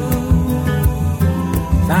you?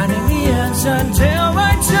 Finding the answer until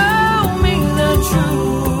I tell me the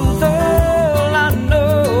truth. All I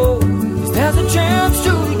know is there's a chance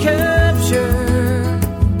to recapture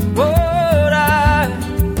what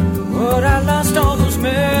I lost all those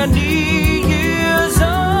many years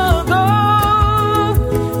ago.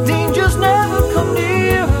 Dangers never come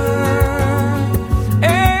near her.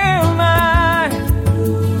 Am I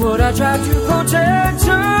what I tried to protect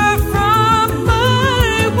her from?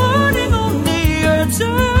 My warning on the earth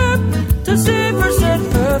to save her, set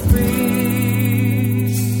her free.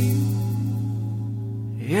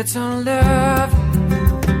 It's a love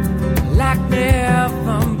like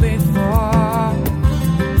never before,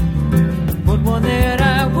 but one that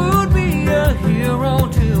I would be a hero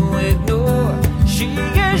to ignore. She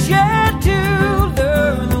is yet to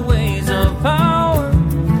learn the ways of power.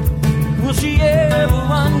 Will she ever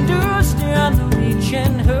understand the reach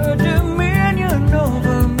in her dominion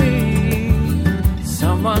over me?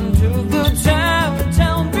 Someone took the time to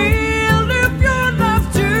tell me, live your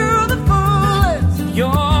life to the fullest.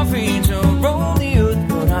 You're free to roam the earth,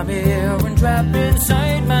 but I'm here and trapped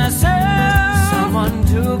inside myself. Someone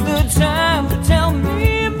took the time to tell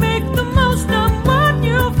me, make the most of what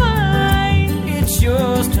you find. It's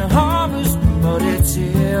yours to harvest, but it's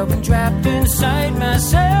here and trapped inside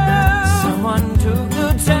myself. Someone took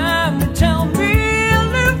the time to tell me,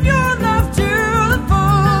 live your life to the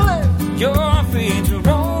fullest. You're free to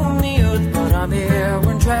roam the earth, but I'm here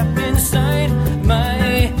and trapped inside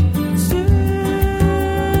myself.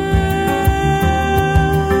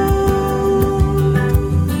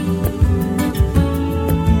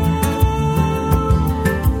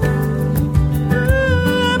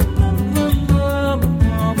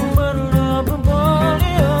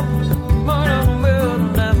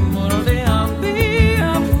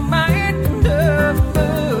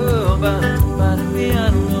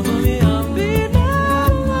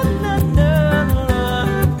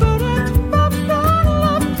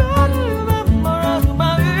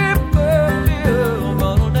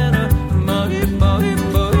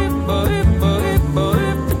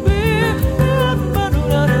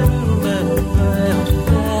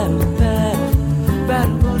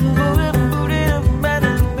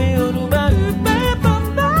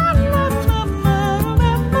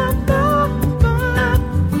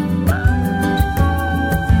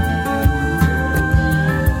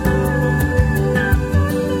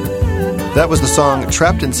 That was the song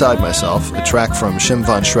Trapped Inside Myself, a track from Shem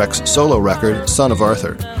von Schreck's solo record, Son of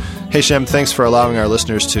Arthur. Hey, Shem, thanks for allowing our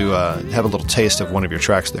listeners to have a little taste of one of your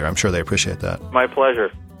tracks there. I'm sure they appreciate that. My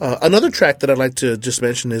pleasure. Another track that I'd like to just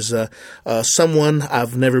mention is Someone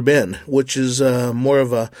I've Never Been, which is more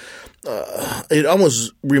of a it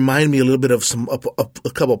almost reminded me a little bit of a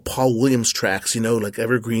couple of Paul Williams tracks, like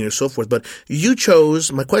Evergreen or so forth. But you chose,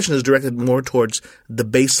 my question is directed more towards the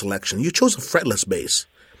bass selection. You chose a fretless bass.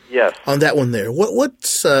 Yes. On that one there.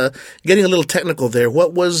 What's getting a little technical there,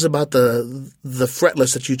 what was about the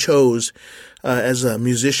fretless that you chose as a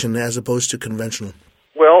musician as opposed to conventional?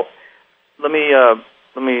 Well, let me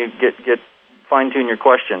get fine-tune your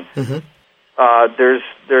question. Mm-hmm.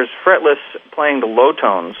 There's fretless playing the low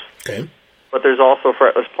tones. Okay. But there's also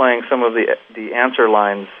fretless playing some of the answer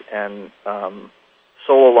lines and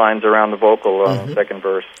solo lines around the vocal on the second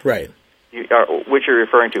verse. Right. Which you're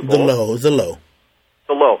referring to? The low. The low.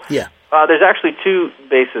 Yeah. There's actually two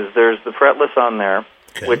basses. There's the fretless on there,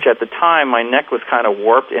 which at the time my neck was kind of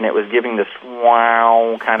warped and it was giving this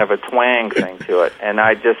wow kind of a twang thing to it. And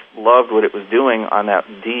I just loved what it was doing on that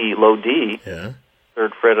D, low D,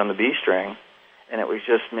 third fret on the B string. And it was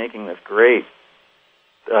just making this great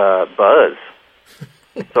buzz.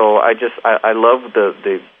 So I loved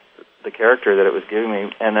the character that it was giving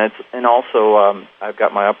me, and also I've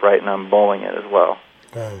got my upright and I'm bowling it as well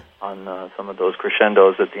on some of those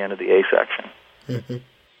crescendos at the end of the A section. Mm-hmm.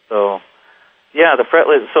 So yeah, the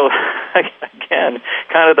fretless. So again,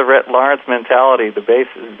 kind of the Rhett Lawrence mentality. The bass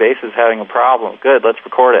is having a problem. Good, let's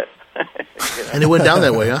record it. And it went down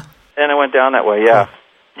that way, huh? And it went down that way, yeah.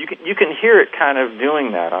 You can hear it kind of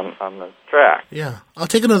doing that on the track. Yeah, I'll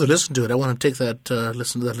take another listen to it. I want to take that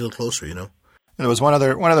listen to that a little closer. And there was one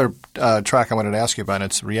other track I wanted to ask you about. And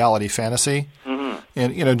it's Reality Fantasy. Mm-hmm.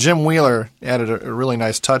 And Jim Wheeler added a really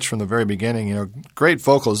nice touch from the very beginning. Great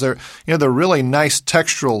vocals. They're really nice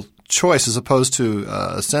textural choice as opposed to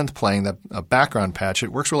a synth playing a background patch.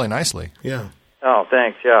 It works really nicely. Yeah. Oh,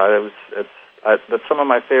 thanks. Yeah, that's some of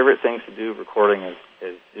my favorite things to do recording is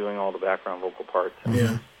doing all the background vocal parts.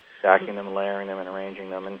 Yeah. Stacking them, layering them, and arranging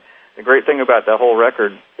them. And the great thing about that whole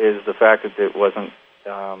record is the fact that it wasn't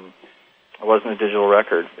a digital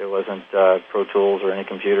record. It wasn't Pro Tools or any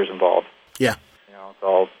computers involved. Yeah. It's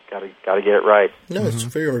all got to get it right. No, it's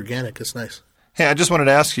very organic. It's nice. Hey, I just wanted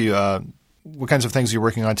to ask you what kinds of things you're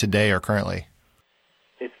working on today or currently.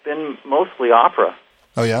 It's been mostly opera.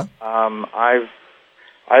 Oh yeah. I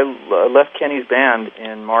left Kenny's band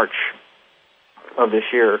in March of this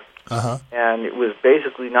year. Uh-huh. And it was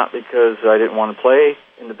basically not because I didn't want to play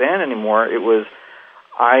in the band anymore. It was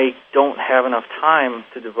I don't have enough time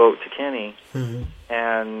to devote to Kenny. Mm-hmm.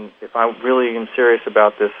 And if I really am serious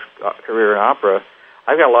about this career in opera,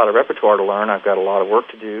 I've got a lot of repertoire to learn. I've got a lot of work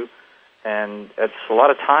to do. And it's a lot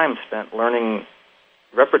of time spent learning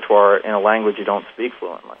repertoire in a language you don't speak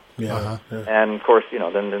fluently. Yeah. Uh-huh. Yeah. And, of course,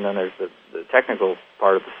 then there's the technical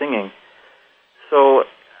part of the singing. So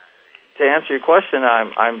to answer your question,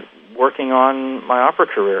 I'm working on my opera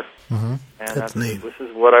career, mm-hmm. and That's neat. This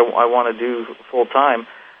is what I want to do full time.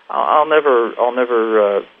 I'll never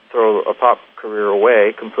throw a pop career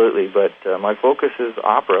away completely, but my focus is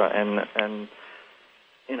opera, and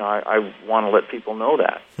I want to let people know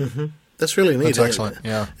that. Mm-hmm. That's really neat. That's excellent.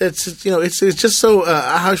 Yeah, it's just so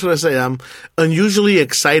how should I say unusually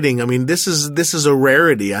exciting. I mean, this is a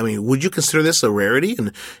rarity. I mean, would you consider this a rarity?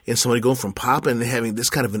 And somebody going from pop and having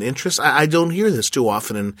this kind of an interest? I don't hear this too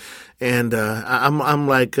often, and I'm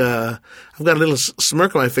like I've got a little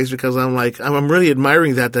smirk on my face because I'm like I'm really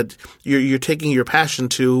admiring that you're taking your passion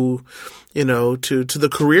to the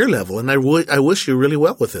career level, and I wish you really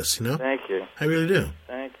well with this. Thank you. I really do.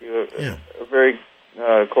 Thank you. Yeah. A very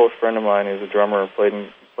close friend of mine who's a drummer and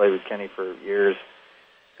played with Kenny for years.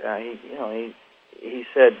 He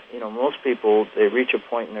said, most people, they reach a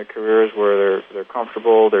point in their careers where they're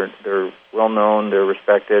comfortable, they're well known, they're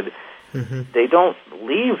respected. Mm-hmm. They don't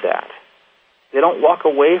leave that. They don't walk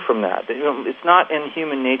away from that. It's not in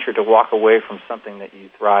human nature to walk away from something that you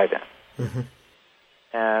thrive in. Mm-hmm.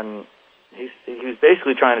 And he was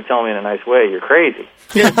basically trying to tell me in a nice way, you're crazy.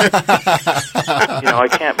 I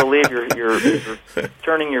can't believe you're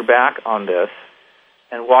turning your back on this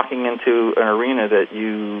and walking into an arena that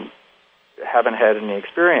you haven't had any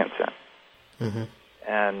experience in. Mm-hmm.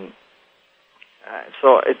 And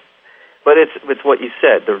so it's what you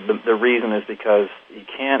said. The reason is because you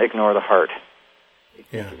can't ignore the heart.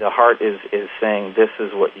 Yeah. The heart is saying this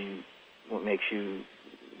is what makes you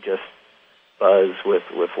just buzz with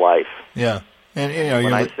life. Yeah, and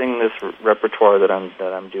when I sing this repertoire that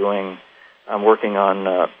I'm doing, I'm working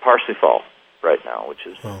on Parsifal, right now, which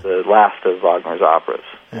is the last of Wagner's operas,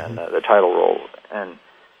 and the title role. And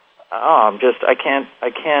I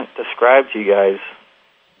can't describe to you guys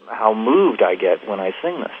how moved I get when I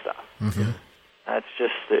sing this stuff. Mm-hmm. That's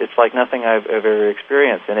just, it's like nothing I've ever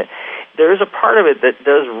experienced. And there is a part of it that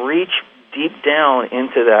does reach deep down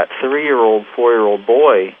into that 3-year-old, 4-year-old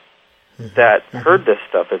boy that heard this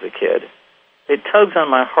stuff as a kid. It tugs on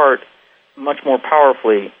my heart much more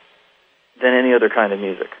powerfully than any other kind of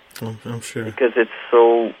music. I'm sure. Because it's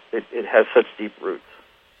so, it has such deep roots.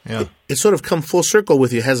 Yeah. It's sort of come full circle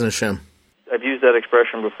with you, hasn't it, Shem? I've used that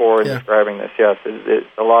expression before in describing this, yes.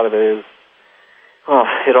 A lot of it is,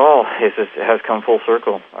 it has come full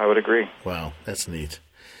circle. I would agree. Wow, that's neat.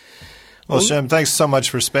 Well, Shem, thanks so much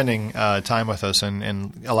for spending time with us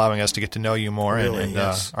and allowing us to get to know you more. Really, and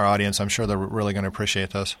yes. Our audience, I'm sure they're really going to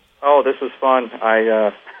appreciate this. Oh, this was fun.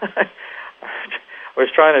 I was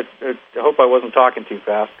trying to hope I wasn't talking too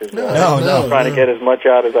fast. Cause, No. I was trying to get as much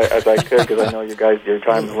out as I could because I know your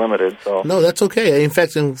time is limited. So No, that's okay. In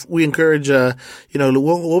fact, we encourage,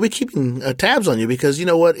 we'll be keeping tabs on you because you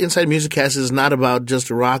know what? Inside Music Cast is not about just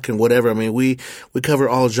rock and whatever. I mean, we cover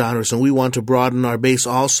all genres and we want to broaden our base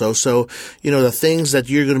also. So, the things that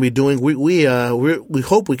you're going to be doing, we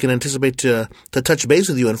hope we can anticipate to touch base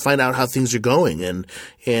with you and find out how things are going and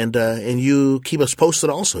you keep us posted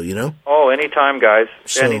also, Oh, anytime, guys.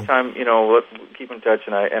 So- Anytime, keep in touch.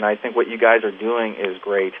 And I think what you guys are doing is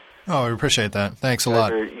great. Oh, we appreciate that. Thanks a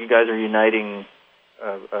lot. You guys are uniting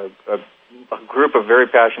a group of very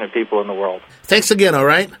passionate people in the world. Thanks again, all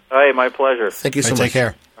right? Hey, my pleasure. Thank you so Hey, much. take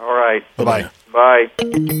care. All right. Bye-bye. Bye.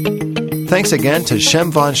 Thanks again to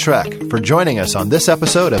Shem von Schreck for joining us on this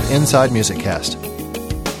episode of Inside Music Cast.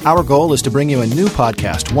 Our goal is to bring you a new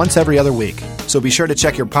podcast once every other week, so be sure to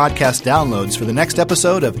check your podcast downloads for the next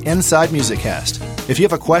episode of Inside Music Cast. If you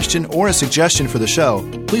have a question or a suggestion for the show,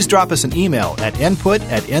 please drop us an email at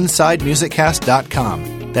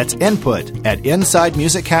input@insidemusiccast.com. That's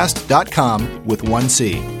input@insidemusiccast.com with one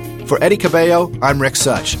C. For Eddie Cabello, I'm Rick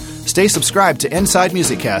Such. Stay subscribed to Inside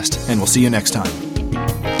Music Cast, and we'll see you next time.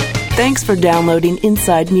 Thanks for downloading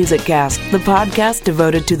Inside Music Cast, the podcast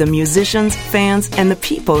devoted to the musicians, fans, and the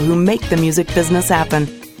people who make the music business happen.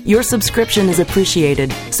 Your subscription is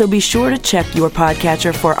appreciated, so be sure to check your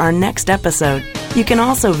podcatcher for our next episode. You can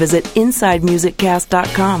also visit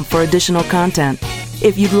InsideMusicCast.com for additional content.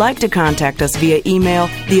 If you'd like to contact us via email,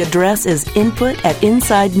 the address is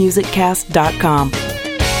input@InsideMusicCast.com.